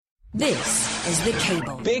This is The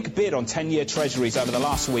Cable. Big bid on 10-year treasuries over the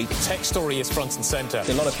last week. Tech story is front and centre.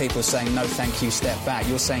 A lot of people are saying, no, thank you, step back.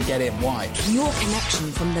 You're saying, get in, why? Your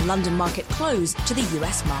connection from the London market close to the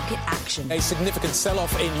US market action. A significant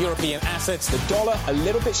sell-off in European assets. The dollar a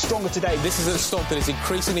little bit stronger today. This is a stock that is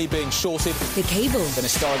increasingly being shorted. The Cable. An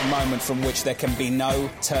historic moment from which there can be no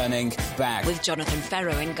turning back. With Jonathan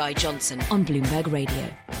Ferro and Guy Johnson on Bloomberg Radio.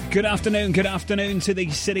 Good afternoon to the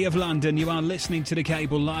City of London. You are listening to The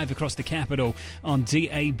Cable live across the capital on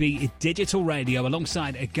DAB Digital Radio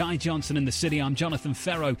alongside Guy Johnson in the city. I'm Jonathan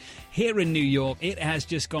Ferro here in New York. It has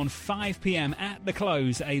just gone 5 p.m. at the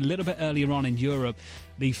close, a little bit earlier on in Europe.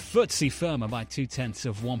 The FTSE firmer by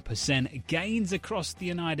 0.2%. Gains across the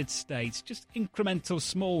United States, just incremental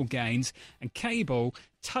small gains. And cable,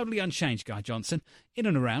 totally unchanged, Guy Johnson, in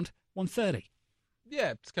and around 130.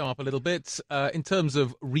 Yeah, it's come up a little bit. In terms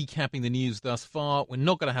of recapping the news thus far, we're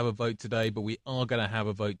not going to have a vote today, but we are going to have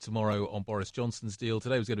a vote tomorrow on Boris Johnson's deal.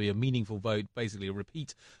 Today was going to be a meaningful vote, basically a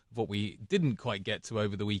repeat of what we didn't quite get to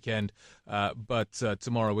over the weekend. But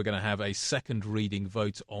tomorrow we're going to have a second reading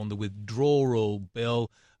vote on the withdrawal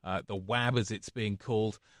bill, the WAB as it's being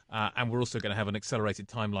called. And we're also going to have an accelerated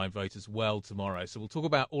timeline vote as well tomorrow. So we'll talk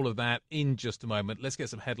about all of that in just a moment. Let's get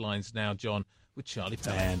some headlines now, John, with Charlie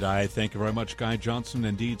Pellett. And I thank you very much, Guy Johnson.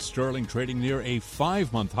 Indeed, sterling trading near a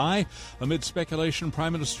 5-month high. Amid speculation,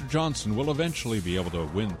 Prime Minister Johnson will eventually be able to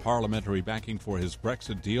win parliamentary backing for his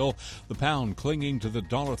Brexit deal. The pound clinging to the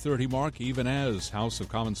 $1.30 mark, even as House of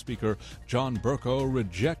Commons Speaker John Bercow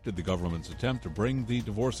rejected the government's attempt to bring the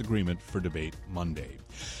divorce agreement for debate Monday.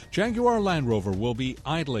 Jaguar Land Rover will be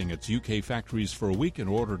idling its UK factories for a week in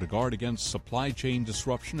order to guard against supply chain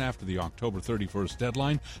disruption after the October 31st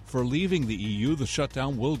deadline for leaving the EU. The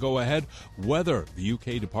shutdown will go ahead whether the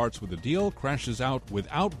UK departs with a deal, crashes out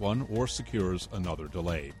without one, or secures another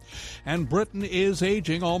delay. And Britain is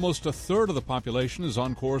aging. Almost a third of the population is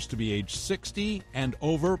on course to be age 60 and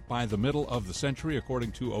over by the middle of the century,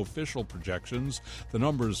 according to official projections. The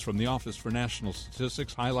numbers from the Office for National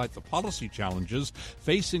Statistics highlight the policy challenges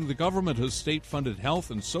facing the government as state-funded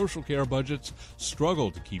health and social care budgets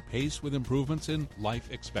struggle to keep pace with improvements in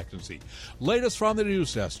life expectancy. Latest from the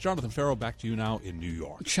news desk. Jonathan Ferro, back to you now in New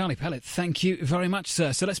York. Charlie Pellett, thank you very much,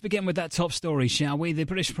 sir. So let's begin with that top story, shall we? The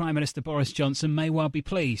British Prime Minister Boris Johnson may well be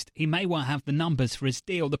pleased. He may well have the numbers for his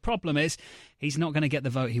deal. The problem is he's not going to get the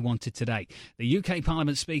vote he wanted today. The UK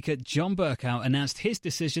Parliament Speaker John Bercow announced his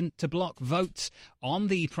decision to block votes on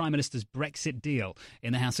the Prime Minister's Brexit deal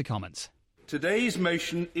in the House of Commons. Today's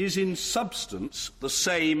motion is in substance the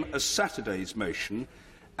same as Saturday's motion,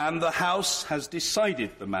 and the House has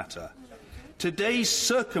decided the matter. Today's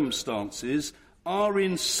circumstances are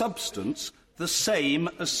in substance the same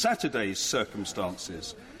as Saturday's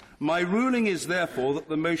circumstances. My ruling is therefore that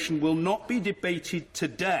the motion will not be debated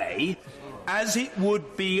today, as it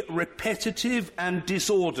would be repetitive and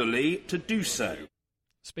disorderly to do so.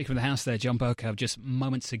 Speaker of the House there, John Bercow, just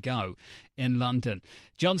moments ago in London.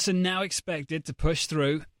 Johnson now expected to push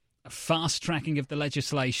through a fast-tracking of the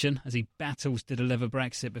legislation as he battles to deliver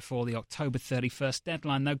Brexit before the October 31st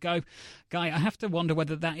deadline. Now, Guy, I have to wonder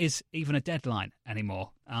whether that is even a deadline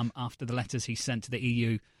anymore after the letters he sent to the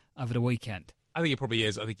EU over the weekend. I think it probably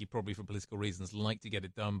is. I think he probably, for political reasons, like to get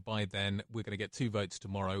it done by then. We're going to get 2 votes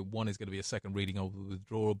tomorrow. One is going to be a second reading of the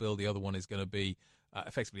withdrawal bill. The other one is going to be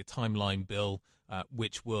effectively a timeline bill,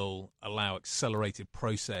 which will allow accelerated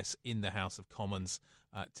process in the House of Commons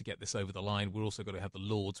to get this over the line. We're also going to have the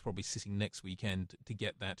Lords probably sitting next weekend to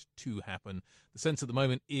get that to happen. The sense at the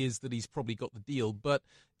moment is that he's probably got the deal, but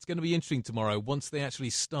it's going to be interesting tomorrow once they actually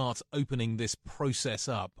start opening this process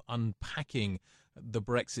up, unpacking the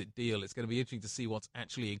Brexit deal. It's going to be interesting to see what's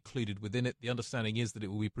actually included within it. The understanding is that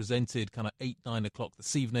it will be presented kind of 8-9 o'clock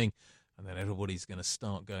this evening, and then everybody's going to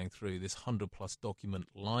start going through this 100-plus document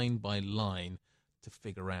line by line to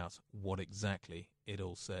figure out what exactly it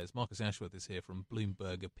all says. Marcus Ashworth is here from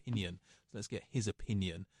Bloomberg Opinion. So let's get his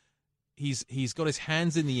opinion. He's got his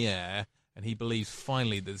hands in the air, and he believes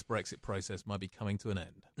finally that this Brexit process might be coming to an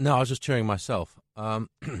end. No, I was just cheering myself.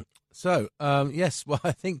 Yes, well,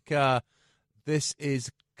 I think this is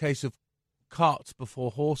a case of cart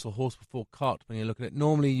before horse or horse before cart when you look at it.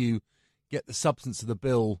 Normally you get the substance of the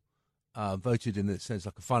bill voted in the sense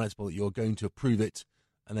like a finance bill that you're going to approve it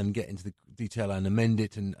and then get into the detail and amend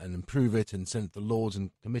it and improve it and send it to the Lords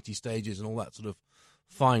and committee stages and all that sort of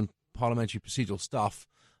fine parliamentary procedural stuff.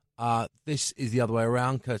 This is the other way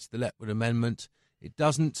around, courtesy of the Letwood Amendment. It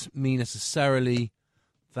doesn't mean necessarily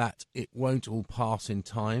that it won't all pass in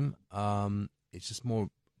time. It's just more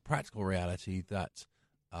practical reality that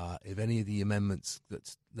if any of the amendments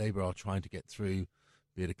that Labour are trying to get through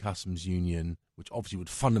be it a customs union, which obviously would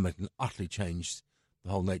fundamentally and utterly change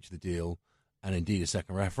the whole nature of the deal, and indeed a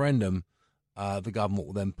second referendum, the government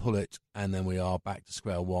will then pull it, and then we are back to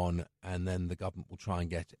square one, and then the government will try and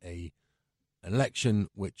get an election,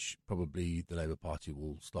 which probably the Labour Party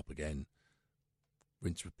will stop again,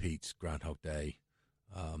 rinse, repeat, Groundhog Day,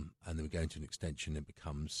 and then we go into an extension. It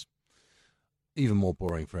becomes even more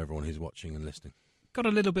boring for everyone who's watching and listening. Got a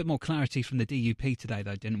little bit more clarity from the DUP today,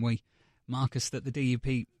 though, didn't we, Marcus, that the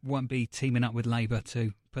DUP won't be teaming up with Labour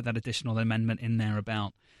to put that additional amendment in there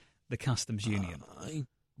about the customs union? I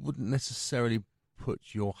wouldn't necessarily put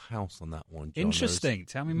your house on that one, John. Interesting.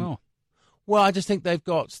 Tell me more. Well, I just think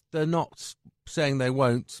they're not saying they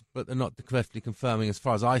won't, but they're not definitely confirming, as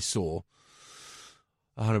far as I saw,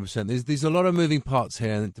 100%. There's a lot of moving parts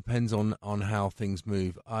here, and it depends on how things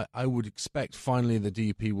move. I would expect finally the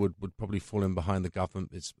DUP would probably fall in behind the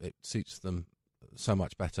government. It suits them so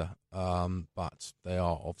much better, but they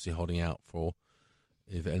are obviously holding out for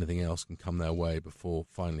if anything else can come their way before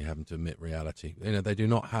finally having to admit reality. They do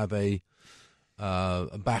not have a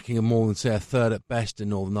backing of more than, say, a third at best in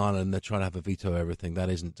Northern Ireland. They're trying to have a veto of everything. That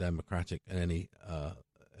isn't democratic in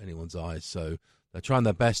anyone's eyes. So they're trying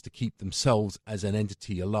their best to keep themselves as an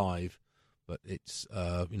entity alive, but it's,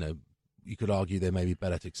 you could argue they may be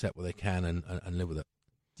better to accept what they can and live with it.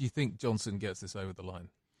 Do you think Johnson gets this over the line?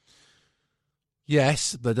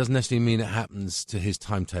 Yes, but it doesn't necessarily mean it happens to his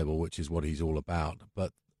timetable, which is what he's all about.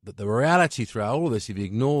 But the reality throughout all of this, if you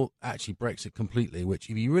ignore actually Brexit completely, which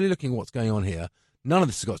if you're really looking at what's going on here, none of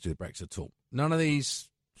this has got to do with Brexit at all. None of these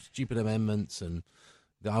stupid amendments and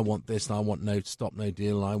I want this and I want no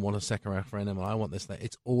deal and I want a second referendum and I want this.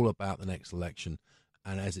 It's all about the next election.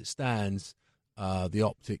 And as it stands, the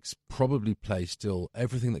optics probably play still.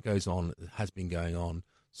 Everything that goes on has been going on.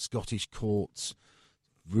 Scottish courts,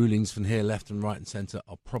 rulings from here, left and right and centre,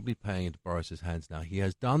 are probably playing into Boris's hands now. He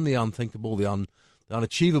has done the unthinkable, the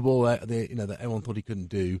unachievable, that everyone thought he couldn't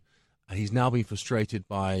do. And he's now been frustrated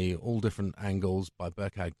by all different angles, by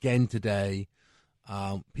Burke again today.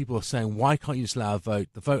 People are saying, why can't you just allow a vote?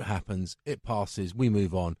 The vote happens, it passes, we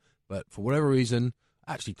move on. But for whatever reason,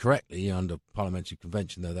 actually correctly, under parliamentary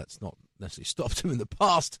convention, though that's not necessarily stopped him in the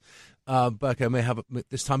past, Burke may have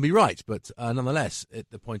this time be right. But nonetheless,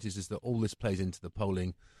 the point is that all this plays into the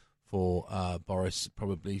polling for Boris,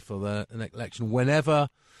 probably for the next election, whenever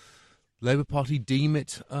Labour Party deem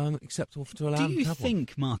it acceptable to allow him to have one. Do you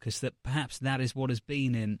think, Marcus, that perhaps that is what has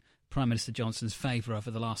been in Prime Minister Johnson's favour over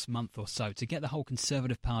the last month or so, to get the whole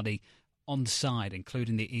Conservative Party on side,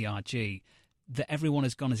 including the ERG, that everyone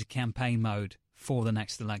has gone into campaign mode for the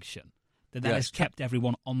next election? That has kept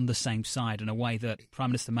everyone on the same side in a way that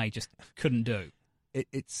Prime Minister May just couldn't do?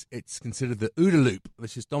 It's considered the OODA loop,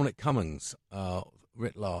 which is Dominic Cummings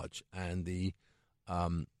writ large, and the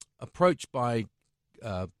approach by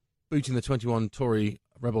booting the 21 Tory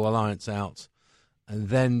Rebel Alliance out and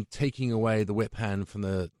then taking away the whip hand from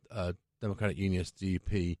the Democratic Unionist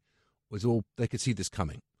DUP was all, they could see this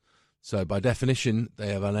coming. So by definition, they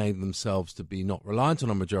have enabled themselves to be not reliant on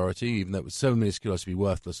a majority, even though it was so minuscule as to be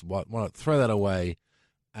worthless. Why not throw that away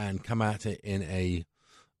and come at it in a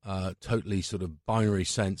totally sort of binary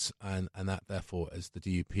sense, and that therefore, as the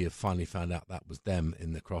DUP have finally found out, that was them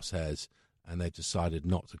in the crosshairs, and they've decided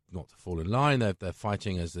not to fall in line. They're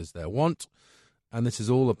fighting as is their want. And this is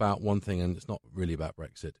all about one thing, and it's not really about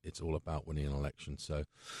Brexit. It's all about winning an election. So,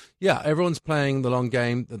 yeah, everyone's playing the long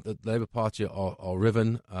game. The Labour Party are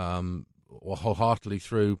riven or wholeheartedly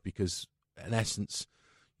through, because, in essence,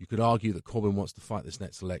 you could argue that Corbyn wants to fight this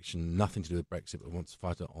next election, nothing to do with Brexit, but wants to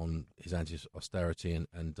fight it on his anti-austerity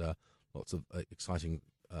and lots of exciting,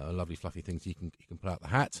 lovely, fluffy things he can pull out the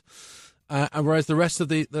hat. And whereas the rest of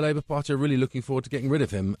the Labour Party are really looking forward to getting rid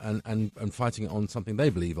of him and fighting on something they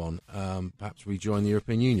believe on, perhaps rejoin the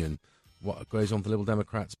European Union. What goes on for the Liberal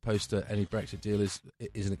Democrats post any Brexit deal is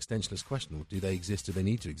an extensionless question. Do they exist? Do they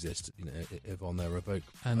need to exist? If on their revoke.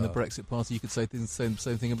 And the Brexit Party, you could say the same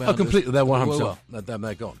thing about. Oh, completely. They're 100%.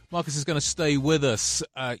 They're gone. Marcus is going to stay with us.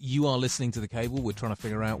 You are listening to The Cable. We're trying to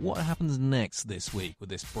figure out what happens next this week with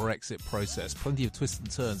this Brexit process. Plenty of twists and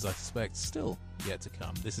turns, I suspect, still yet to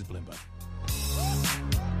come. This is Bloomberg.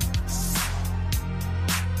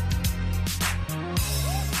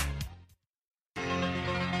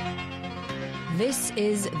 This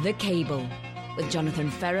is The Cable with Jonathan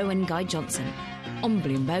Ferro and Guy Johnson on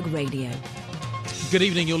Bloomberg Radio. Good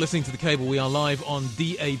evening, you're listening to The Cable. We are live on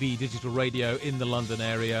DAB Digital Radio in the London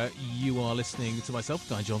area. You are listening to myself,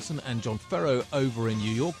 Guy Johnson, and John Ferro over in New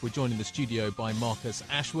York. We're joined in the studio by Marcus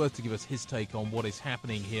Ashworth to give us his take on what is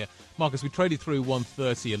happening here. Marcus, we traded through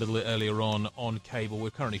 130 a little bit earlier on cable. We're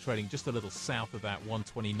currently trading just a little south of that,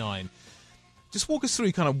 129. Just walk us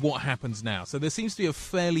through kind of what happens now. So there seems to be a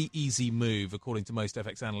fairly easy move, according to most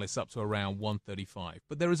FX analysts, up to around 135.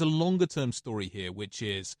 But there is a longer-term story here, which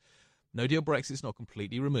is no-deal Brexit's not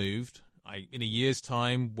completely removed. In a year's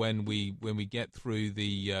time, when we get through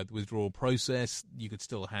the withdrawal process, you could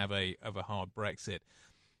still have a hard Brexit.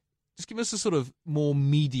 Just give us a sort of more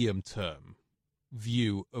medium-term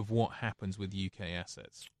view of what happens with UK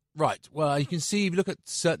assets. Right. Well, you can see if you look at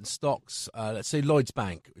certain stocks, let's say Lloyds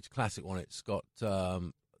Bank, which is a classic one. It's got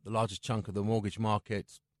the largest chunk of the mortgage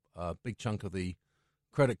market, a big chunk of the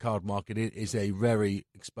credit card market. It is a very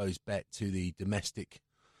exposed bet to the domestic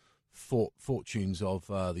fortunes of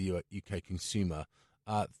the UK consumer.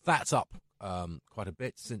 That's up quite a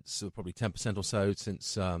bit since probably 10% or so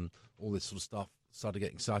since all this sort of stuff started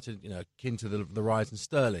getting excited, akin to the rise in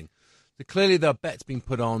sterling. So clearly there are bets being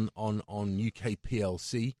put on UK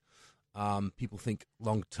PLC. People think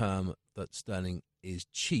long term that sterling is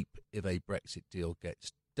cheap if a Brexit deal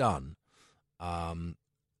gets done, and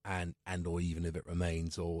or even if it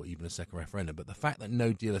remains, or even a second referendum. But the fact that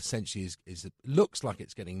no deal essentially is looks like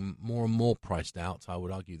it's getting more and more priced out. I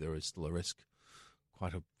would argue there is still a risk,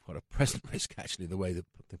 quite a present risk actually, the way the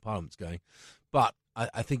Parliament's going. But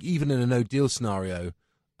I think even in a no deal scenario,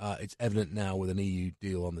 it's evident now with an EU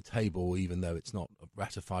deal on the table, even though it's not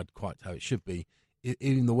ratified quite how it should be.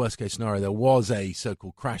 In the worst case scenario, there was a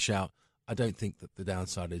so-called crash out. I don't think that the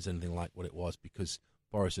downside is anything like what it was, because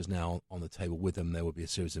Boris is now on the table with them. There will be a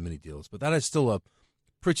series of mini deals, but that is still a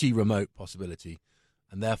pretty remote possibility,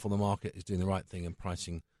 and therefore the market is doing the right thing and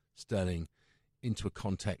pricing sterling into a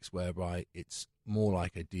context whereby it's more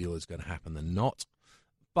like a deal is going to happen than not.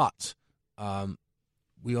 But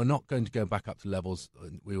we are not going to go back up to levels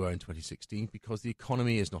we were in 2016, because the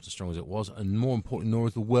economy is not as strong as it was, and more importantly, nor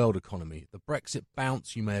is the world economy. The Brexit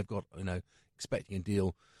bounce you may have got, expecting a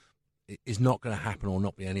deal, is not going to happen, or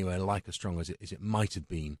not be anywhere like as strong as it might have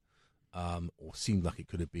been, or seemed like it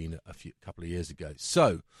could have been a couple of years ago.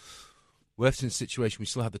 So we're in a situation, we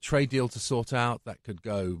still have the trade deal to sort out. That could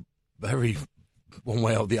go very one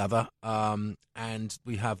way or the other, and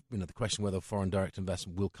we have the question whether foreign direct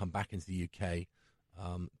investment will come back into the UK.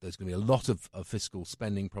 There's going to be a lot of fiscal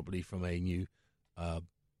spending, probably from a new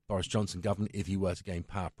Boris Johnson government, if he were to gain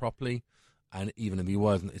power properly. And even if he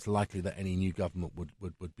wasn't, it's likely that any new government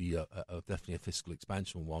would be definitely a fiscal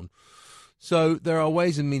expansion one. So there are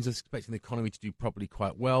ways and means of expecting the economy to do probably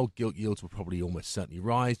quite well. Gilt yields will probably almost certainly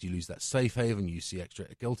rise. You lose that safe haven, you see extra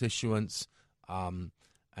gilt issuance, and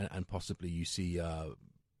possibly you see a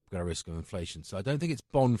risk of inflation. So I don't think it's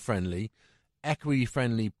bond-friendly.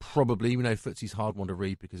 Equity-friendly, probably. We know FTSE's hard one to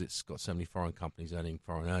read because it's got so many foreign companies earning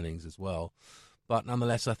foreign earnings as well. But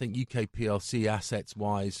nonetheless, I think UK PLC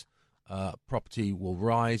assets-wise, property will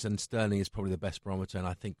rise, and sterling is probably the best barometer. And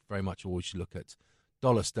I think very much always should look at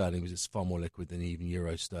dollar sterling, because it's far more liquid than even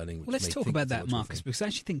euro sterling. Well, let's talk about that, Marcus, because I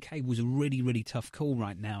actually think cable's a really, really tough call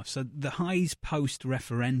right now. So the highs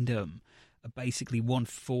post-referendum are basically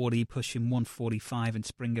 140, pushing 145 in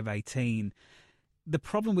spring of 18. The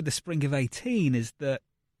problem with the spring of 18 is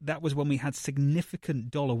that was when we had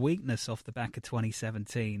significant dollar weakness off the back of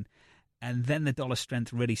 2017, and then the dollar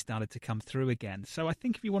strength really started to come through again. So I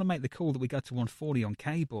think if you want to make the call that we go to 140 on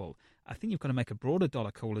cable, I think you've got to make a broader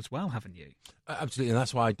dollar call as well, haven't you? Absolutely, and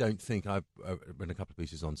that's why I don't think I've written a couple of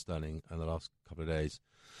pieces on sterling in the last couple of days.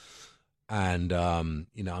 And,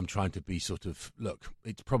 I'm trying to be sort of, look,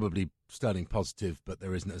 it's probably sterling positive, but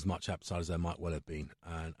there isn't as much upside as there might well have been.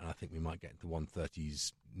 And I think we might get into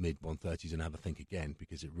 130s, mid-130s, and have a think again,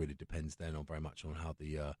 because it really depends then on very much on how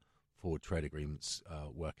the forward trade agreements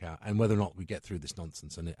work out, and whether or not we get through this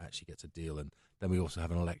nonsense and it actually gets a deal. And then we also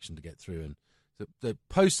have an election to get through. And so the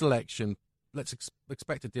post-election, let's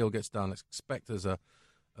expect a deal gets done. Let's expect there's a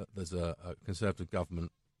Conservative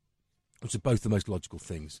government, which are both the most logical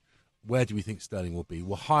things. Where do we think sterling will be?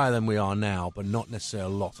 We're higher than we are now, but not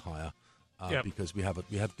necessarily a lot higher, because we have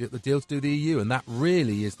the deal to do the EU, and that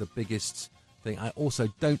really is the biggest thing. I also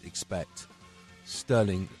don't expect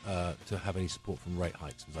sterling to have any support from rate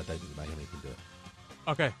hikes, because I don't think the Bank of England can do it.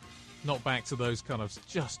 Okay, not back to those kind of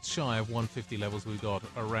just shy of 150 levels we got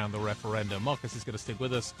around the referendum. Marcus is going to stick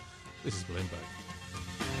with us. This is Bloomberg.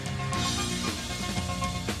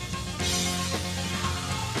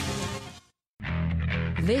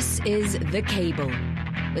 This is The Cable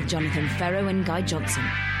with Jonathan Ferro and Guy Johnson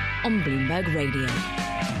on Bloomberg Radio.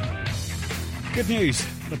 Good news.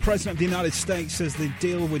 The President of the United States says the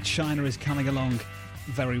deal with China is coming along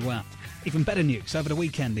very well. Even better news. Over the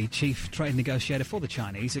weekend, the chief trade negotiator for the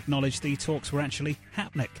Chinese acknowledged the talks were actually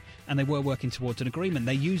happening and they were working towards an agreement.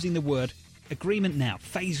 They're using the word agreement now.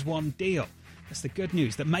 Phase 1 deal. That's the good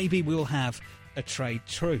news, that maybe we'll have a trade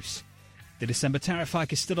truce. The December tariff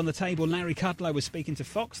hike is still on the table. Larry Kudlow was speaking to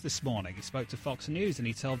Fox this morning. He spoke to Fox News and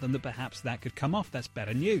he told them that perhaps that could come off. That's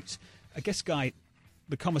better news. I guess, Guy,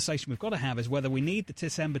 the conversation we've got to have is whether we need the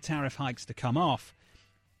December tariff hikes to come off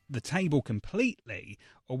the table completely,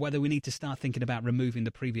 or whether we need to start thinking about removing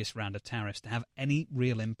the previous round of tariffs to have any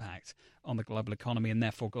real impact on the global economy and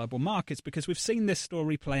therefore global markets, because we've seen this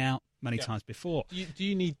story play out many times before. Do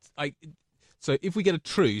you need... So if we get a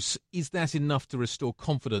truce, is that enough to restore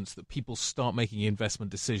confidence that people start making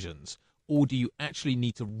investment decisions? Or do you actually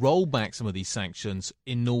need to roll back some of these sanctions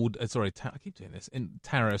in order... I keep doing this. In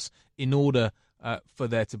tariffs, in order for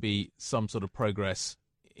there to be some sort of progress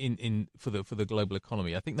for the global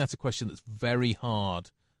economy? I think that's a question that's very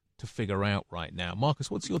hard to figure out right now.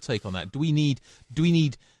 Marcus, what's your take on that? Do we need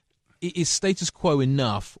is status quo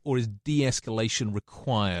enough, or is de-escalation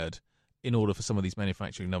required in order for some of these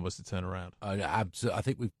manufacturing numbers to turn around? Absolutely. I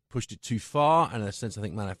think we've pushed it too far, and in a sense I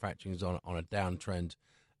think manufacturing is on a downtrend,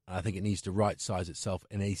 and I think it needs to right-size itself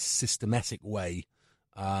in a systematic way.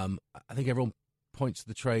 I think everyone points to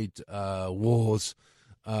the trade wars,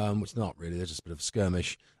 which not really, they're just a bit of a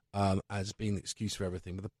skirmish, as being the excuse for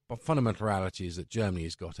everything. But the fundamental reality is that Germany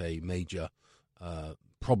has got a major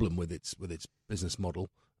problem with its business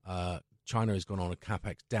model. China has gone on a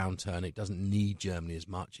capex downturn. It doesn't need Germany as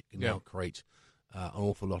much. It can now create an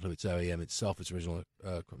awful lot of its OEM itself, its original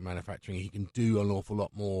manufacturing. He can do an awful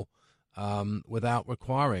lot more without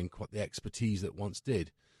requiring quite the expertise that once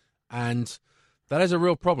did. And that is a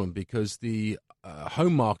real problem, because the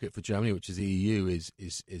home market for Germany, which is the EU, is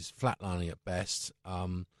flatlining at best.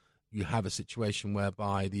 You have a situation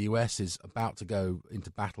whereby the US is about to go into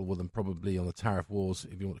battle with them, probably on the tariff wars,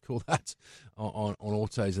 if you want to call that, on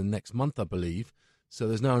autos in next month, I believe. So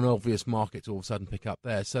there's no obvious market to all of a sudden pick up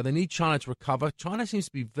there. So they need China to recover. China seems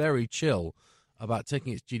to be very chill about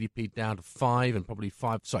taking its GDP down to 6 and probably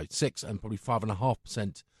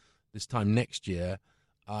 5.5% this time next year.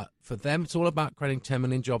 For them, it's all about creating 10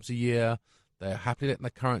 million jobs a year. They're happy letting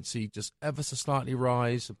the currency just ever so slightly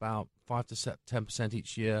rise, about 5 to 10%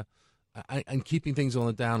 each year, and keeping things on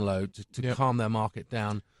the down low to calm their market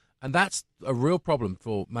down. And that's a real problem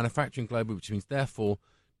for manufacturing globally, which means, therefore,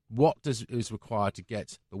 what is required to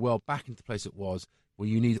get the world back into the place it was, where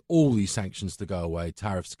you need all these sanctions to go away,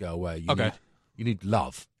 tariffs to go away. You need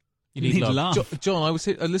love. You need love. John, I was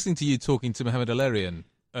listening to you talking to Mohamed El-Erian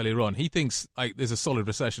earlier on. He thinks there's a solid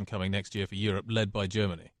recession coming next year for Europe, led by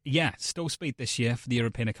Germany. Yeah, stall speed this year for the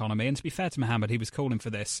European economy. And to be fair to Mohamed, he was calling for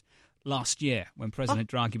this last year when President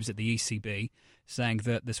Draghi was at the ECB, saying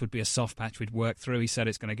that this would be a soft patch we'd work through. He said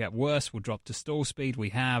it's going to get worse. We'll drop to stall speed. We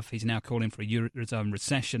have. He's now calling for a Eurozone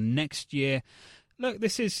recession next year. Look,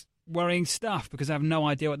 this is worrying stuff, because I have no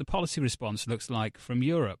idea what the policy response looks like from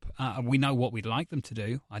Europe. We know what we'd like them to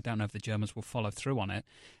do. I don't know if the Germans will follow through on it.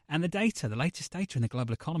 And the latest data in the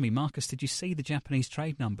global economy, Marcus, did you see the Japanese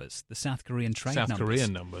trade numbers, the South Korean trade numbers? South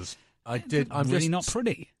Korean numbers. I did. I'm really not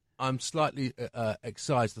pretty. I'm slightly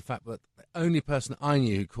excised the fact that the only person I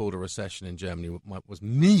knew who called a recession in Germany was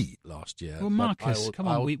me last year. Well, Marcus, come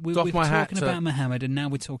on. We were talking about Mohammed, and now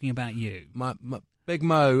we're talking about you. My Big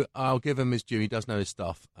Mo, I'll give him his due. He does know his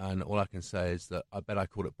stuff, and all I can say is that I bet I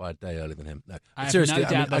called it by a day earlier than him. No, I have no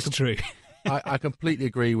doubt that's true. I completely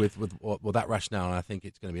agree with that rationale, and I think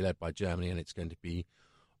it's going to be led by Germany, and it's going to be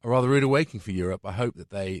a rather rude awakening for Europe. I hope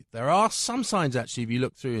that there are some signs, actually, if you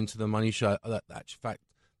look through into the minutiae, that in fact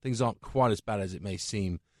things aren't quite as bad as it may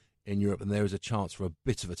seem in Europe, and there is a chance for a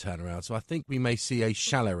bit of a turnaround. So I think we may see a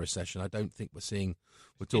shallow recession. I don't think we're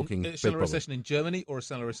talking a shallow recession in Germany or a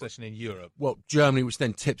shallow recession in Europe? Well, Germany, which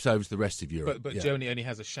then tips over to the rest of Europe. But Germany only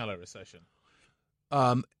has a shallow recession.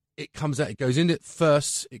 It comes out. It goes in at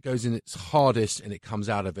first. It goes in its hardest, and it comes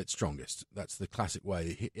out of its strongest. That's the classic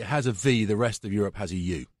way. It has a V. The rest of Europe has a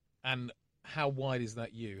U. And how wide is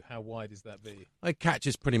that U? How wide is that V? It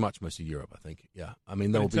catches pretty much most of Europe, I think. Yeah, I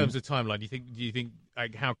mean, in terms of timeline, do you think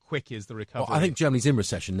how quick is the recovery? Well, I think Germany's in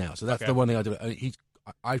recession now, so that's the one thing I do.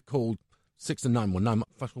 I've called 6 to 9. Well, 9.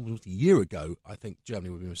 First of all, a year ago, I think Germany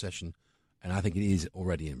would be in recession, and I think it is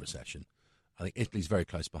already in recession. I think Italy's very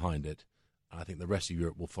close behind it. And I think the rest of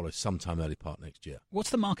Europe will follow sometime early part next year. What's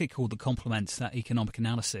the market called that complements that economic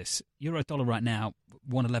analysis? Euro dollar right now,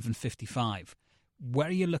 111.55. Where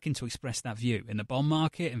are you looking to express that view? In the bond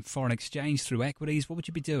market, in foreign exchange, through equities? What would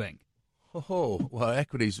you be doing? Well,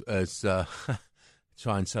 equities is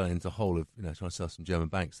try and sell into the whole of, trying to sell some German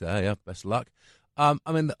banks there. Yeah, best of luck. I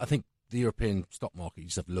think the European stock market, you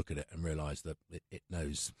just have to look at it and realise that it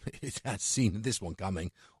knows, it has seen this one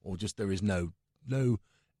coming, or just there is no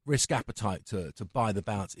risk appetite to buy the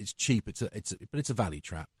bounce. It's cheap. But it's a value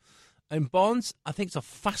trap. In bonds, I think it's a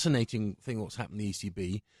fascinating thing what's happened in the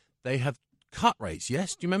ECB. They have cut rates.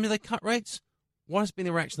 Yes, do you remember they cut rates? What has been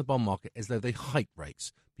the reaction of the bond market is though they hiked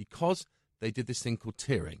rates because they did this thing called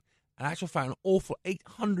tiering. In actual fact, an awful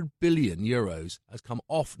 800 billion euros has come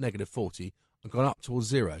off negative 40 and gone up towards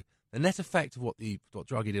zero. The net effect of what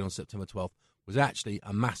Draghi did on September 12th was actually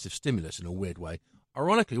a massive stimulus in a weird way.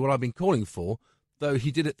 Ironically, what I've been calling for, though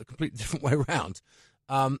he did it the completely different way around.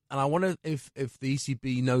 And I wonder if the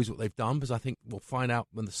ECB knows what they've done, because I think we'll find out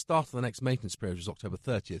when the start of the next maintenance period is October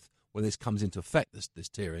 30th, when this comes into effect, this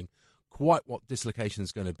tiering, quite what dislocation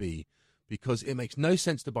is going to be, because it makes no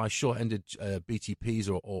sense to buy short-ended BTPs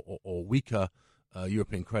or weaker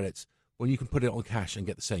European credits when you can put it on cash and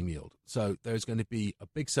get the same yield. So there's going to be a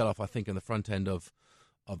big sell-off, I think, in the front end of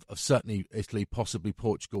certainly Italy, possibly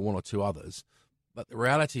Portugal, one or two others. But the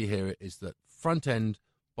reality here is that front-end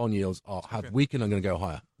bond yields have weakened and going to go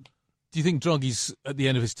higher. Do you think Draghi's, at the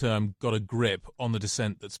end of his term, got a grip on the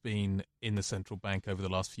descent that's been in the central bank over the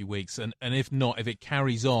last few weeks? And if not, if it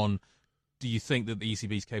carries on, do you think that the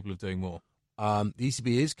ECB is capable of doing more? The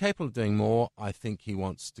ECB is capable of doing more. I think he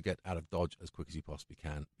wants to get out of Dodge as quick as he possibly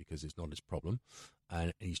can because it's not his problem.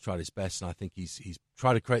 And he's tried his best, and I think he's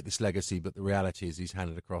tried to create this legacy, but the reality is he's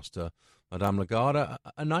handed across to Madame Lagarde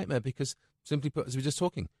a nightmare because, simply put, as we were just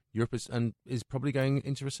talking, Europe is probably going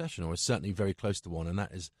into recession, or is certainly very close to one, and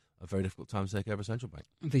that is a very difficult time to take over a central bank.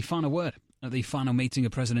 The final word at the final meeting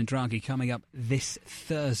of President Draghi coming up this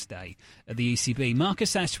Thursday at the ECB.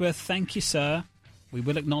 Marcus Ashworth, thank you, sir. We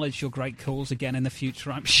will acknowledge your great calls again in the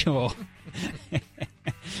future, I'm sure.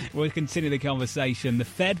 We'll continue the conversation. The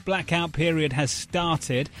Fed blackout period has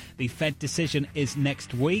started. The Fed decision is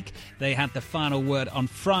next week. They had the final word on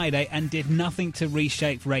Friday and did nothing to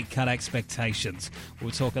reshape rate cut expectations.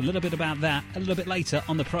 We'll talk a little bit about that a little bit later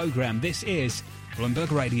on the programme. This is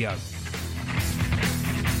Bloomberg Radio.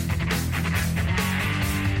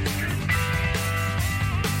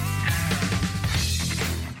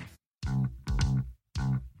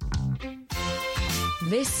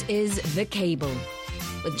 This is The Cable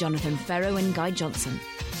with Jonathan Ferro and Guy Johnson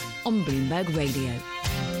on Bloomberg Radio.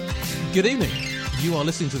 Good evening. You are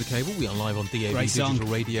listening to The Cable. We are live on DAB Digital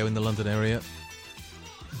Radio in the London area.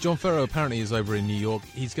 John Ferro apparently is over in New York.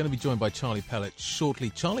 He's going to be joined by Charlie Pellet shortly.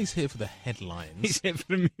 Charlie's here for the headlines. He's here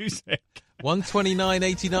for the music.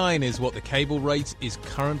 129.89 is what the cable rate is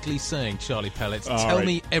currently saying. Charlie Pellet, tell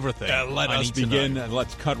me everything. Let us begin, and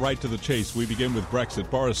let's cut right to the chase. We begin with Brexit.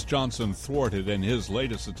 Boris Johnson thwarted in his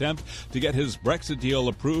latest attempt to get his Brexit deal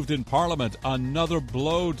approved in Parliament. Another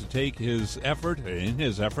blow to take his effort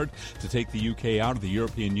to take the UK out of the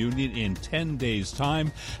European Union in 10 days'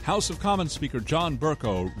 time. House of Commons Speaker John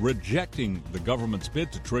Bercow rejecting the government's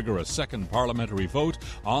bid to trigger a second parliamentary vote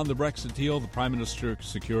on the Brexit deal the Prime Minister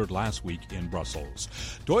secured last week in Brussels.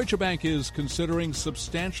 Deutsche Bank is considering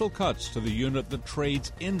substantial cuts to the unit that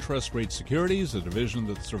trades interest rate securities, a division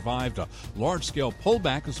that survived a large-scale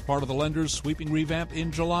pullback as part of the lender's sweeping revamp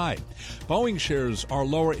in July. Boeing shares are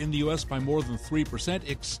lower in the U.S. by more than 3%,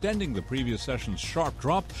 extending the previous session's sharp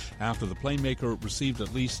drop after the plane maker received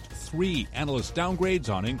at least 3 analyst downgrades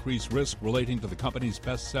on increased risk relating to the company's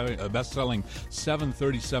best-selling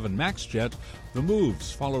 737 MAX jet. The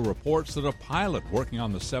moves follow reports that a pilot working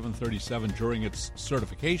on the 737 during its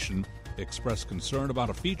certification expressed concern about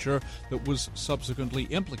a feature that was subsequently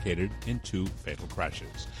implicated in 2 fatal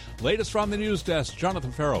crashes. Latest from the news desk,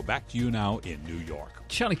 Jonathan Ferro, back to you now in New York.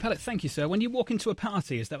 Charlie Pellet, thank you, sir. When you walk into a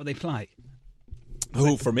party, is that what they play?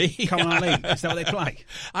 Who, for me? Come on, Eileen. Is that what they play?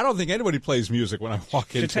 I don't think anybody plays music when I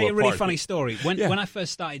walk into a party. To tell you a really funny story, when I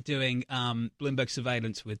first started doing Bloomberg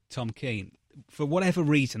Surveillance with Tom Keane, for whatever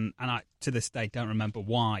reason, and I to this day don't remember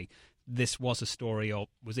why this was a story or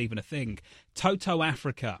was even a thing, Toto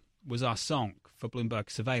Africa was our song for Bloomberg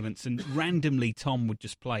Surveillance, and randomly Tom would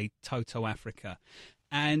just play Toto Africa.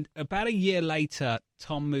 And about a year later,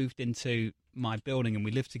 Tom moved into my building and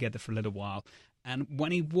we lived together for a little while. And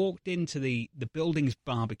when he walked into the building's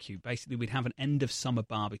barbecue, basically we'd have an end of summer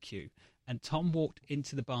barbecue, and Tom walked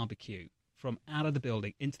into the barbecue from out of the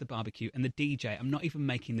building into the barbecue, and the DJ, I'm not even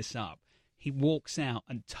making this up, he walks out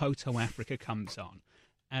and Toto Africa comes on,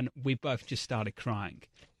 and we both just started crying.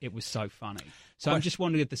 It was so funny. So I'm just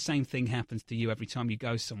wondering if the same thing happens to you every time you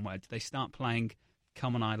go somewhere. Do they start playing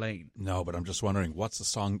Come On Eileen? No, but I'm just wondering, what's the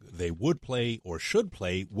song they would play or should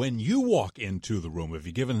play when you walk into the room? Have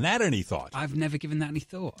you given that any thought? I've never given that any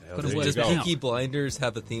thought. Does Peaky Blinders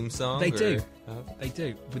have a theme song? They do. They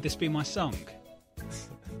do. Would this be my song?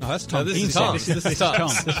 No, that's Tom. This is Tom. This is Tom.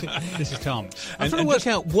 This is Tom. I'm trying to work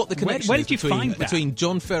out what the connection is between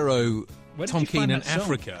John Ferro Tom Keane in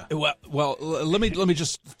Africa. Well, let me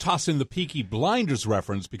just toss in the Peaky Blinders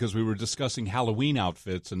reference because we were discussing Halloween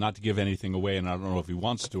outfits, and not to give anything away, and I don't know if he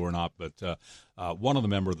wants to or not, but one of the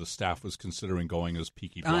members of the staff was considering going as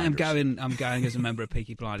Peaky Blinders. I'm going as a member of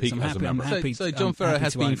Peaky Blinders. I'm happy. So John Ferro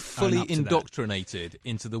has been fully indoctrinated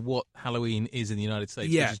into what Halloween is in the United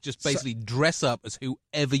States, which is just basically dress up as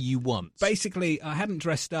whoever you want. Basically, I hadn't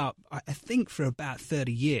dressed up, I think, for about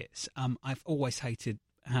 30 years. I've always hated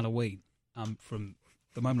Halloween from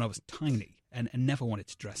the moment I was tiny and never wanted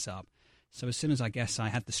to dress up. So as soon as I guess I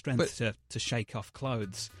had the strength to shake off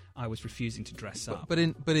clothes, I was refusing to dress up. But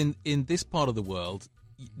in this part of the world,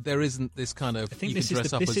 there isn't this kind of. I think this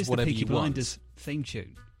is the Peaky Blinders theme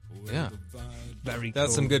tune. Yeah, very. That's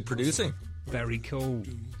cool. some good producing. Very cool.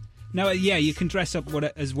 No, yeah, you can dress up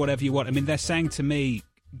as whatever you want. I mean, they're saying to me,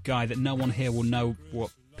 Guy, that no one here will know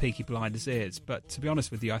what Peaky Blinders is. But to be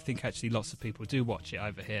honest with you, I think actually lots of people do watch it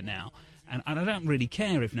over here now, and I don't really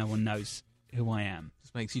care if no one knows who I am.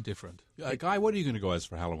 This makes you different. Guy, what are you going to go as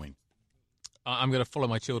for Halloween? I'm going to follow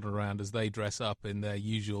my children around as they dress up in their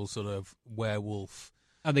usual sort of werewolf.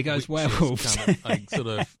 Oh, they go as werewolves. Kind of, sort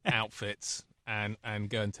of outfits and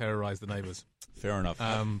go and terrorise the neighbours. Fair enough.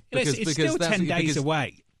 It's still 10 days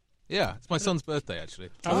away. Yeah, it's my son's birthday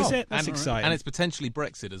actually. Oh, is it? That's exciting. And it's potentially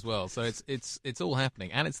Brexit as well. So it's all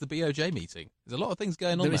happening, and it's the BOJ meeting. There's a lot of things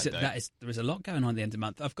going on that day. There is a lot going on at the end of the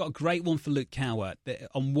month. I've got a great one for Luke Kawa.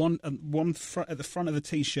 On one front, at the front of the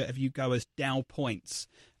T-shirt, if you go as Dow points,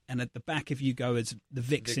 and at the back, if you go as the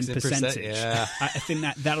VIX in percentage, I think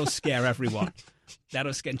that'll scare everyone.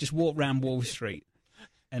 That'll scare. Just walk around Wall Street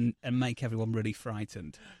and make everyone really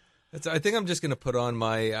frightened. I think I'm just going to put on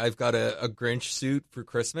I've got a Grinch suit for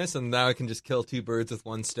Christmas, and now I can just kill two birds with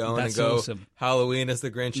one stone. That's and go awesome. Halloween as the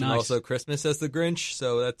Grinch and also Christmas as the Grinch.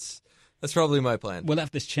 So that's probably my plan. We'll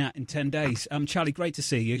have this chat in 10 days. Charlie, great to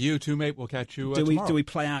see you. You too, mate. We'll catch you tomorrow. Do we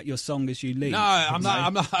play out your song as you leave? No, I'm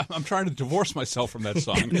not. I'm trying to divorce myself from that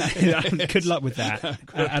song. Good luck with that.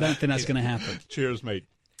 I don't think that's going to happen. Cheers, mate.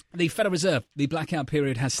 The Federal Reserve, the blackout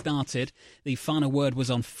period has started. The final word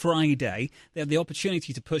was on Friday. They had the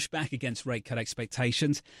opportunity to push back against rate cut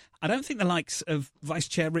expectations. I don't think the likes of Vice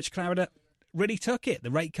Chair Rich Crowder really took it.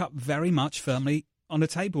 The rate cut very much firmly on the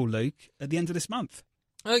table, Luke, at the end of this month.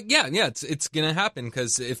 Yeah, it's going to happen,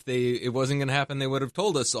 because if it wasn't going to happen, they would have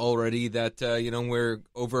told us already that we're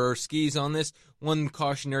over our skis on this. One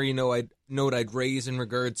cautionary note I'd raise in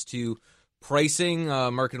regards to pricing,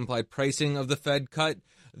 market implied pricing of the Fed cut.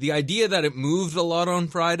 The idea that it moved a lot on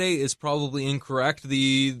Friday is probably incorrect.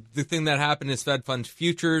 The thing that happened is Fed Fund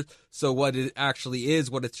futures, so what it actually is,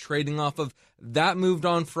 what it's trading off of, that moved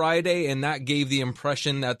on Friday, and that gave the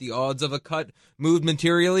impression that the odds of a cut moved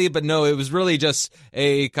materially. But no, it was really just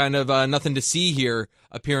a kind of nothing to see here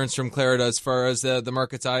appearance from Clarida as far as the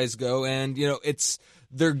market's eyes go. And,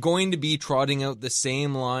 they're going to be trotting out the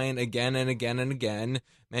same line again and again and again.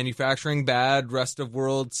 Manufacturing bad, rest of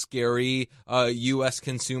world scary, U.S.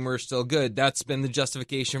 consumer still good. That's been the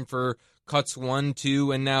justification for cuts 1,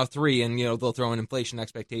 2, and now 3. And, they'll throw in inflation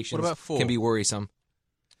expectations. What about 4? Can be worrisome.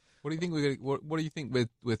 What do you think what do you think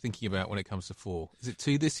we're thinking about when it comes to 4? Is it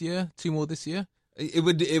 2 this year? 2 more this year? It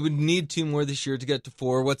would need 2 more this year to get to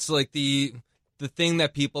 4. What's like the thing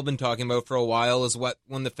that people have been talking about for a while is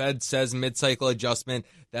when the Fed says mid-cycle adjustment,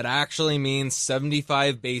 that actually means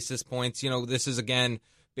 75 basis points. This is, again,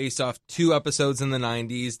 based off 2 episodes in the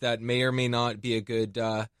 90s that may or may not be a good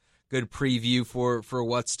preview for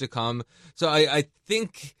what's to come. So I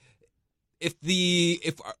think if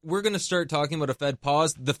we're going to start talking about a Fed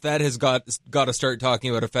pause, the Fed has got to start talking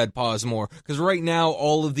about a Fed pause more, because right now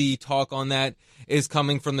all of the talk on that is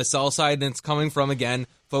coming from the sell side, and it's coming from, again,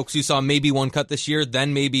 folks who saw maybe 1 cut this year,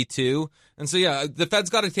 then maybe 2. And so, yeah, the Fed's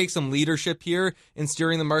got to take some leadership here in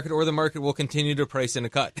steering the market, or the market will continue to price in a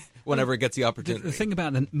cut whenever it gets the opportunity. The thing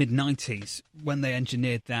about the mid-90s, when they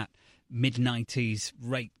engineered that mid-90s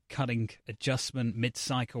rate cutting adjustment,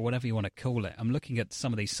 mid-cycle, whatever you want to call it, I'm looking at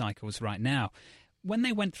some of these cycles right now. When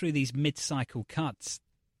they went through these mid-cycle cuts,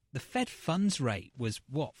 the Fed funds rate was,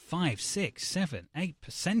 5, 6, 7, 8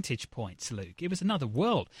 percentage points, Luke. It was another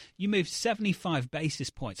world. You moved 75 basis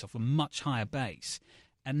points off a much higher base.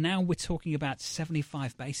 And now we're talking about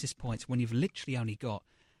 75 basis points when you've literally only got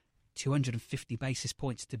 250 basis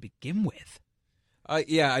points to begin with.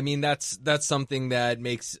 Yeah, I mean, that's something that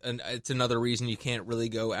makes it's another reason you can't really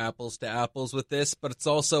go apples to apples with this. But it's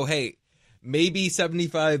also, hey, maybe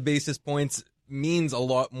 75 basis points means a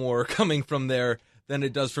lot more coming from their than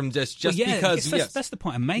it does from just because... Yes. That's the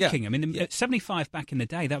point I'm making. I mean, 75 back in the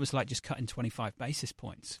day, that was like just cutting 25 basis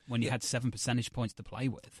points when you had 7 percentage points to play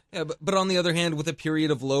with. Yeah, but on the other hand, with a period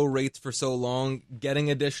of low rates for so long, getting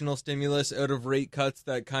additional stimulus out of rate cuts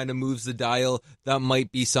that kind of moves the dial, that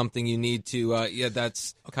might be something you need to,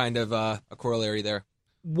 that's kind of a corollary there.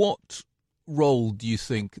 What role do you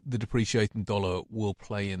think the depreciating dollar will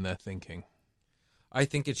play in their thinking? I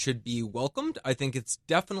think it should be welcomed. I think it's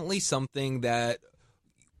definitely something that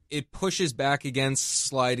it pushes back against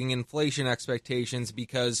sliding inflation expectations,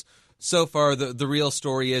 because so far the real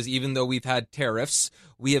story is, even though we've had tariffs,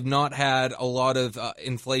 we have not had a lot of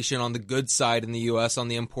inflation on the goods side in the U.S., on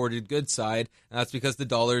the imported goods side. And that's because the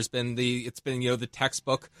dollar's been the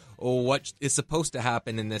textbook of what is supposed to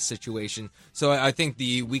happen in this situation. So I think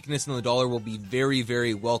the weakness in the dollar will be very,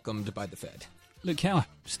 very welcomed by the Fed. Luke Kawa,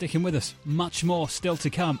 sticking with us. Much more still to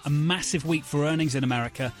come. A massive week for earnings in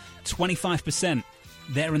America. 25%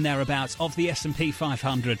 there and thereabouts of the S&P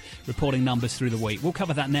 500 reporting numbers through the week. We'll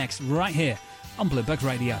cover that next, right here on Bloomberg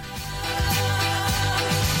Radio.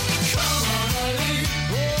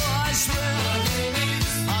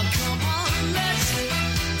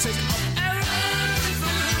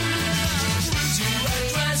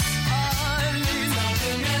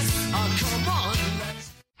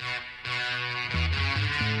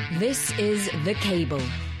 This is The Cable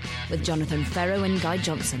with Jonathan Ferro and Guy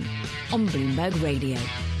Johnson on Bloomberg Radio.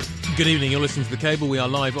 Good evening, you're listening to The Cable. We are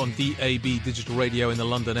live on DAB Digital Radio in the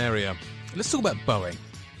London area. Let's talk about Boeing.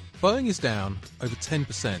 Boeing is down over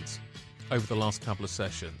 10% over the last couple of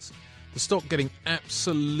sessions. The stock getting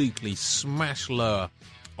absolutely smashed lower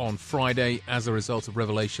on Friday as a result of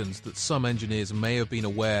revelations that some engineers may have been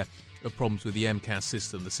aware of problems with the MCAS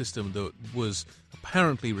system, the system that was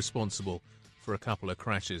apparently responsible for a couple of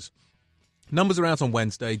crashes. Numbers are out on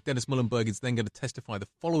Wednesday. Dennis Muilenburg is then going to testify the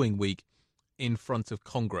following week in front of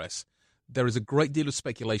Congress. There is a great deal of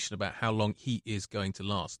speculation about how long he is going to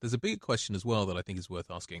last. There's a big question as well that I think is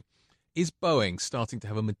worth asking. Is Boeing starting to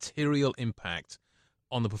have a material impact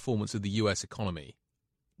on the performance of the US economy?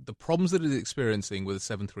 The problems that it is experiencing with the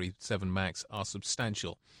 737 MAX are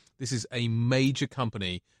substantial. This is a major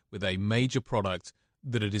company with a major product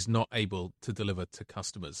that it is not able to deliver to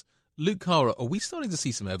customers. Luke Kawa, are we starting to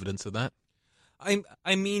see some evidence of that?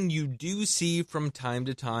 I mean, you do see from time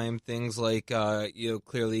to time things like,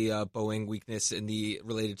 clearly Boeing weakness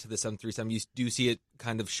related to the 737. You do see it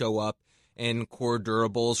kind of show up in core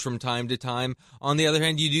durables from time to time. On the other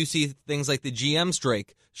hand, you do see things like the GM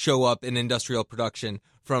strike show up in industrial production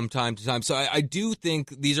from time to time. So I do think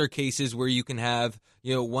these are cases where you can have,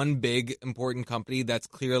 one big important company that's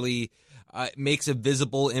clearly makes a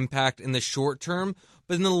visible impact in the short term.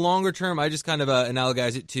 But in the longer term, I just kind of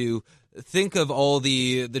analogize it to think of all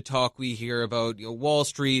the talk we hear about Wall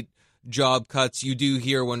Street job cuts. You do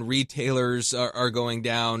hear when retailers are going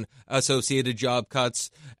down, associated job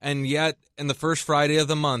cuts. And yet, in the first Friday of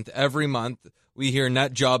the month, every month, we hear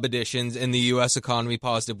net job additions in the U.S. economy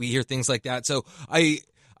positive. We hear things like that. So I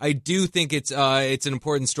do think it's an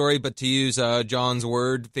important story, but to use John's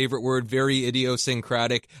favorite word, very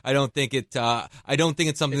idiosyncratic. I don't think it's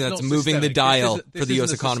something that's moving the dial for the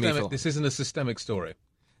U.S. economy. This isn't a systemic story.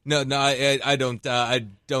 No, I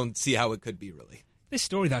don't see how it could be, really. This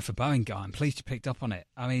story, though, for Boeing, Guy, I'm pleased you picked up on it.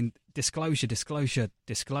 I mean, disclosure. The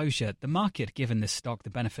market had given this stock the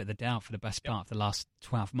benefit of the doubt for the best part of the last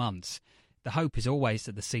 12 months. The hope is always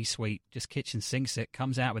that the C-suite just kitchen sinks it,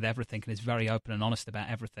 comes out with everything, and is very open and honest about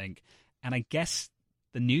everything. And I guess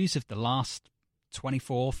the news of the last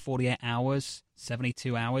 24, 48 hours,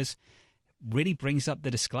 72 hours really brings up the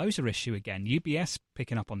disclosure issue again. UBS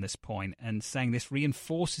picking up on this point and saying this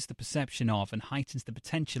reinforces the perception of and heightens the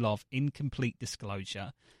potential of incomplete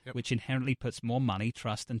disclosure, which inherently puts more money,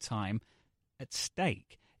 trust, and time at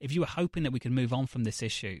stake. If you were hoping that we could move on from this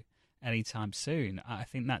issue anytime soon, I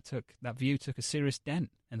think that view took a serious dent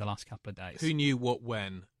in the last couple of days. Who knew what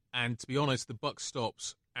when? And to be honest, the buck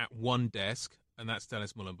stops at one desk, and that's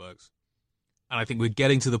Dennis Muilenburg's. And I think we're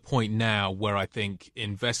getting to the point now where I think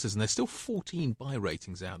investors, and there's still 14 buy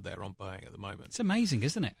ratings out there on Boeing at the moment. It's amazing,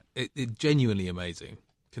 isn't it? It's genuinely amazing,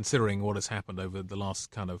 considering what has happened over the last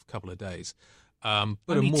kind of couple of days. But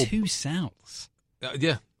only 2 sells.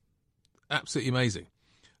 Yeah, absolutely amazing.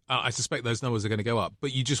 I suspect those numbers are going to go up,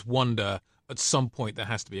 but you just wonder, at some point there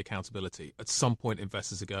has to be accountability. At some point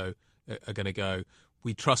investors are going to go,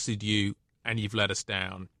 we trusted you and you've let us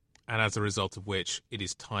down. And as a result of which, it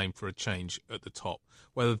is time for a change at the top.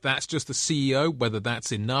 Whether that's just the CEO, whether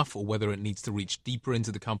that's enough, or whether it needs to reach deeper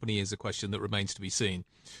into the company is a question that remains to be seen.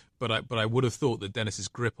 But I would have thought that Dennis's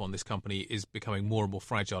grip on this company is becoming more and more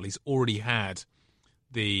fragile. He's already had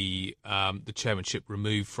the chairmanship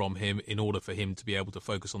removed from him in order for him to be able to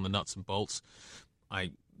focus on the nuts and bolts.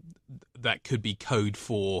 That could be code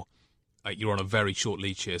for you're on a very short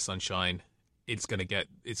leash here, sunshine. It's going to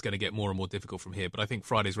get more and more difficult from here. But I think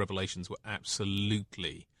Friday's revelations were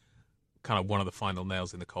absolutely kind of one of the final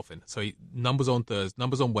nails in the coffin. So numbers on Thursday,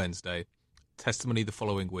 numbers on Wednesday, testimony the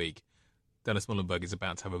following week. Dennis Muhlenberg is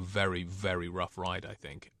about to have a very, very rough ride, I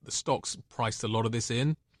think. The stocks priced a lot of this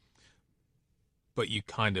in, but you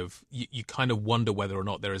kind of wonder whether or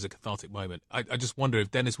not there is a cathartic moment. I just wonder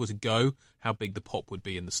if Dennis were to go, how big the pop would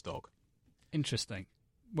be in the stock. Interesting.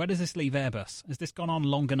 Where does this leave Airbus? Has this gone on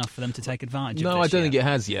long enough for them to take advantage of this? No, I don't think it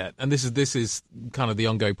has yet. And this is kind of the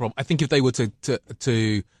ongoing problem. I think if they were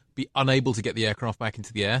to be unable to get the aircraft back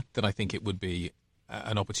into the air, then I think it would be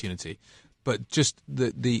an opportunity. But just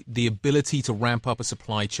the ability to ramp up a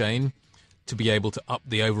supply chain to be able to up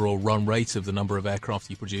the overall run rate of the number of aircraft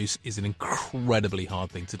you produce is an incredibly hard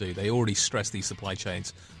thing to do. They already stress these supply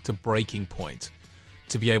chains to breaking point.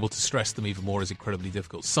 To be able to stress them even more is incredibly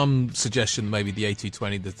difficult. Some suggestion maybe the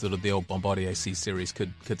A220, the old Bombardier C series,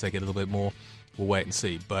 could take it a little bit more. We'll wait and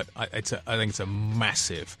see. But I think it's a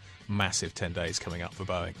massive, massive 10 days coming up for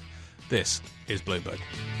Boeing. This is Bloomberg.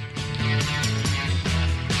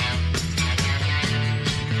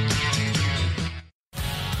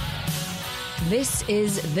 This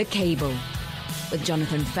is The Cable with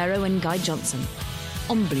Jonathan Ferro and Guy Johnson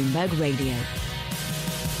on Bloomberg Radio.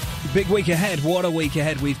 Big week ahead. What a week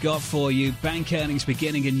ahead we've got for you. Bank earnings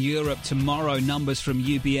beginning in Europe tomorrow. Numbers from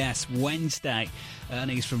UBS Wednesday.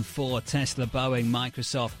 Earnings from Ford, Tesla, Boeing,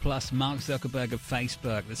 Microsoft, plus Mark Zuckerberg of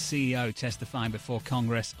Facebook, the CEO testifying before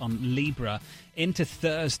Congress on Libra. Into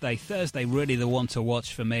Thursday. Thursday really the one to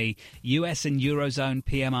watch for me. US and Eurozone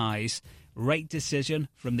PMIs. Rate decision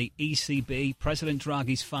from the ECB, President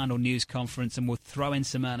Draghi's final news conference, and we'll throw in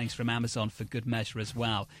some earnings from Amazon for good measure as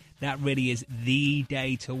well. That really is the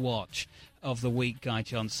day to watch of the week, Guy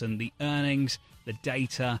Johnson. The earnings, the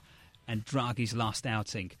data, and Draghi's last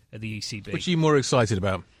outing at the ECB. Which are you more excited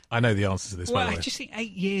about? I know the answer to this, by the way. I just think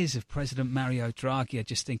 8 years of President Mario Draghi, I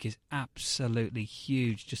just think is absolutely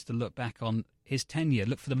huge just to look back on his tenure.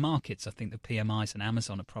 Look for the markets. I think the PMIs and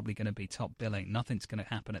Amazon are probably going to be top billing. Nothing's going to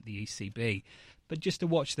happen at the ECB. But just to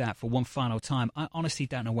watch that for one final time, I honestly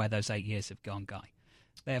don't know where those 8 years have gone, Guy.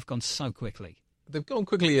 They have gone so quickly. They've gone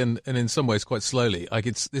quickly and in some ways quite slowly. Like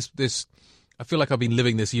it's this. I feel like I've been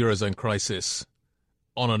living this Eurozone crisis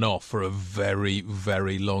on and off for a very,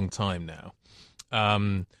 very long time now.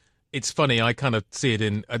 It's funny, I kind of see it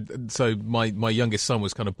in... so my youngest son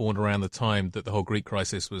was kind of born around the time that the whole Greek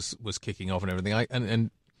crisis was kicking off and everything. And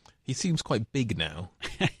he seems quite big now.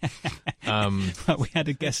 We had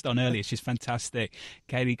a guest on earlier. She's fantastic.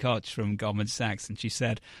 Katie Koch from Goldman Sachs. And she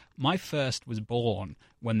said, my first was born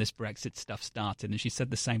when this Brexit stuff started. And she said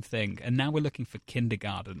the same thing. And now we're looking for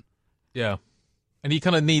kindergarten. Yeah. And you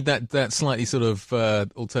kind of need that slightly sort of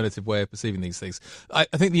alternative way of perceiving these things. I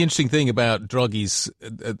think the interesting thing about Draghi's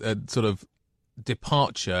sort of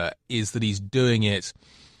departure is that he's doing it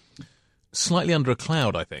slightly under a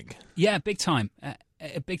cloud, I think. Yeah, big time.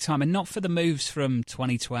 Big time. And not for the moves from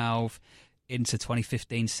 2012 into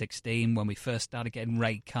 2015-16 when we first started getting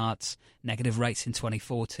rate cuts, negative rates in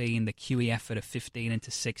 2014, the QE effort of 15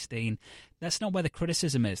 into 16. That's not where the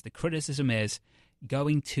criticism is. The criticism is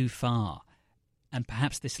going too far. And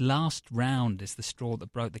perhaps this last round is the straw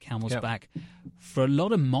that broke the camel's back for a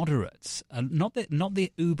lot of moderates. Not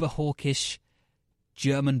the uber hawkish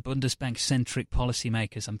German Bundesbank-centric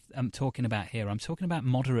policymakers I'm talking about here. I'm talking about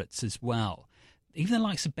moderates as well. Even the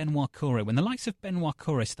likes of Benoit Cœuré. When the likes of Benoit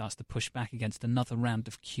Cœuré starts to push back against another round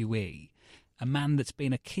of QE, a man that's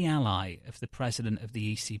been a key ally of the president of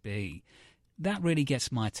the ECB, that really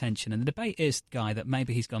gets my attention. And the debate is, Guy, that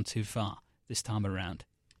maybe he's gone too far this time around.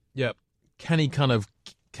 Yep. Can he kind of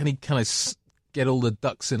get all the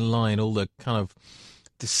ducks in line, all the kind of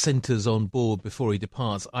dissenters on board before he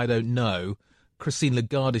departs? I don't know. Christine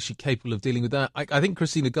Lagarde, is she capable of dealing with that? I think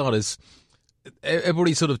Christine Lagarde is...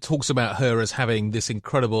 Everybody sort of talks about her as having this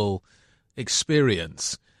incredible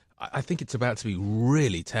experience. I think it's about to be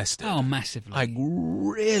really tested. Oh, massively. Like,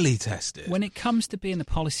 really tested. When it comes to being a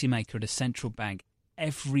policymaker at a central bank,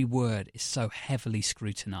 every word is so heavily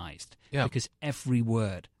scrutinised. Yeah. Because every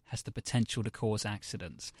word has the potential to cause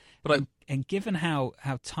accidents. But and given how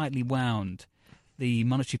tightly wound the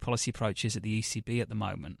monetary policy approach is at the ECB at the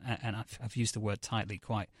moment, and I've used the word tightly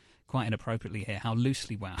quite inappropriately here, how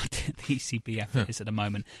loosely wound the ECB effort is at the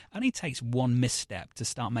moment, only takes one misstep to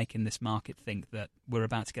start making this market think that we're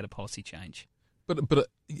about to get a policy change. But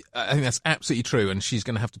I think that's absolutely true, and she's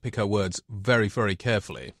going to have to pick her words very, very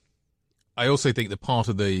carefully. I also think that part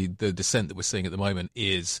of the descent that we're seeing at the moment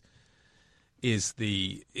is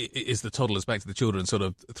the toddlers back to the children sort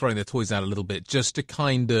of throwing their toys out a little bit just to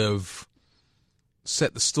kind of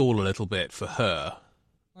set the stall a little bit for her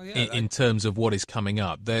in terms of what is coming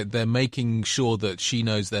up. They're making sure that she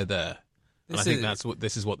knows they're there. And I think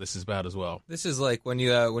this is what this is about as well. This is like when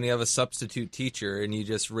you have a substitute teacher and you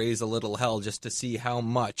just raise a little hell just to see how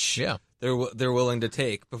much they're willing to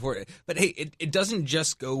take before. But hey, it doesn't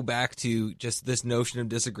just go back to just this notion of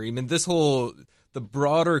disagreement. The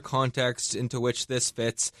broader context into which this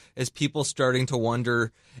fits is people starting to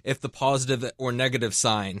wonder if the positive or negative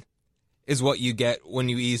sign is what you get when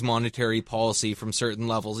you ease monetary policy from certain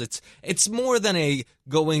levels. It's more than a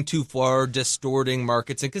going too far, distorting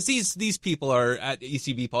markets, because these people are at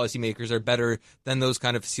ECB policymakers are better than those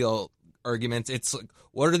kind of seal arguments. It's like,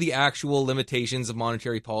 what are the actual limitations of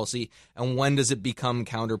monetary policy, and when does it become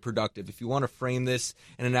counterproductive? If you want to frame this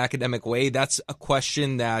in an academic way, that's a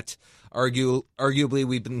question that arguably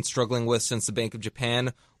we've been struggling with since the Bank of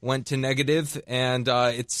Japan went to negative, and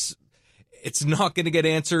it's not going to get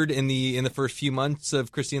answered in the first few months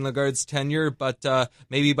of Christine Lagarde's tenure, but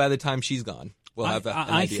maybe by the time she's gone, we'll have an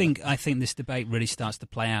idea. I think this debate really starts to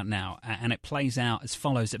play out now, and it plays out as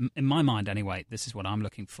follows. In my mind, anyway, this is what I'm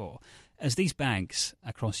looking for. As these banks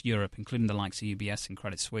across Europe, including the likes of UBS and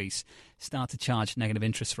Credit Suisse, start to charge negative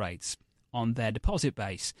interest rates on their deposit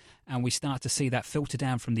base, and we start to see that filter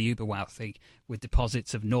down from the uber wealthy with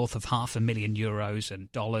deposits of north of €500,000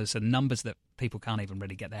 and dollars and numbers that people can't even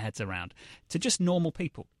really get their heads around, to just normal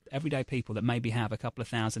people, everyday people that maybe have a couple of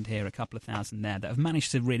thousand here, a couple of thousand there, that have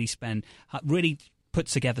managed to really put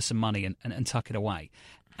together some money and tuck it away.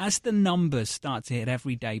 As the numbers start to hit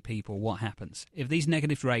everyday people, what happens? If these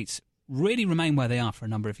negative rates really remain where they are for a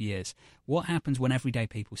number of years, what happens when everyday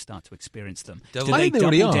people start to experience them? Do they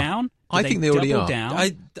double down? I think they already are.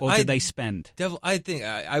 Or do they spend? I think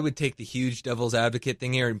I would take the huge devil's advocate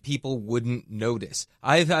thing here, and people wouldn't notice.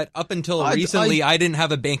 I've had, up until recently, I didn't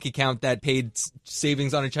have a bank account that paid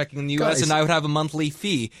savings on a checking in the U.S., and I would have a monthly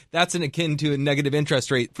fee. That's akin to a negative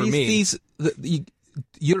interest rate for me.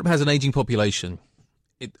 Europe has an aging population.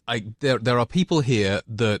 There are people here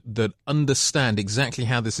that understand exactly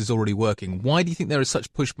how this is already working. Why do you think there is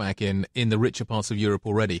such pushback in the richer parts of Europe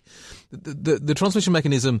already? The transmission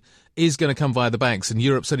mechanism is going to come via the banks, and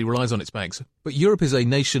Europe certainly relies on its banks. But Europe is a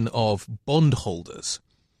nation of bondholders.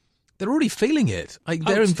 They're already feeling it.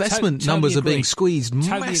 Their investment numbers are being squeezed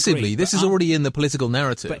massively. This is already in the political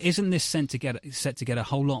narrative. But isn't this set to get a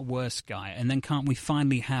whole lot worse, Guy? And then can't we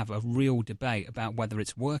finally have a real debate about whether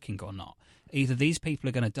it's working or not? Either these people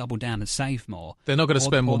are going to double down and save more. They're not going to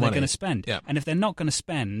spend more money. They're going to spend. Yeah. And if they're not going to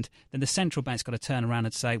spend, then the central bank's got to turn around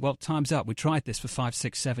and say, well, time's up. We tried this for 5,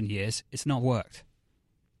 6, 7 years. It's not worked.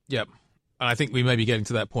 Yep. And I think we may be getting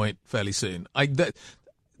to that point fairly soon.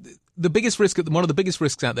 The biggest risk, one of the biggest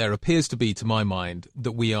risks out there appears to be, to my mind,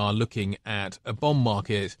 that we are looking at a bond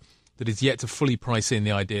market that is yet to fully price in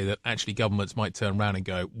the idea that actually governments might turn around and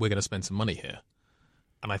go, we're going to spend some money here.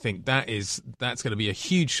 And I think that's going to be a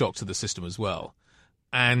huge shock to the system as well.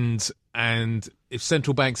 And if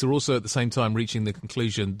central banks are also at the same time reaching the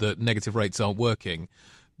conclusion that negative rates aren't working,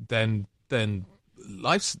 then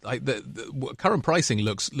life's the current pricing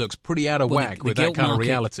looks pretty out of whack with that kind of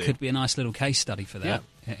reality. Could be a nice little case study for that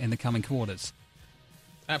in the coming quarters.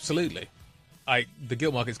 Absolutely. The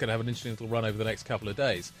gilt market's going to have an interesting little run over the next couple of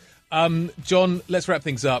days. John, let's wrap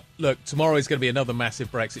things up. Look, tomorrow is going to be another massive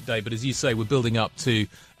Brexit day, but as you say, we're building up to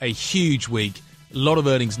a huge week. A lot of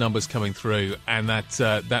earnings numbers coming through, and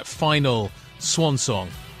that final swan song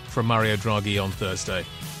from Mario Draghi on Thursday.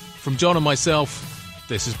 From John and myself,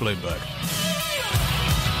 this is Bloomberg.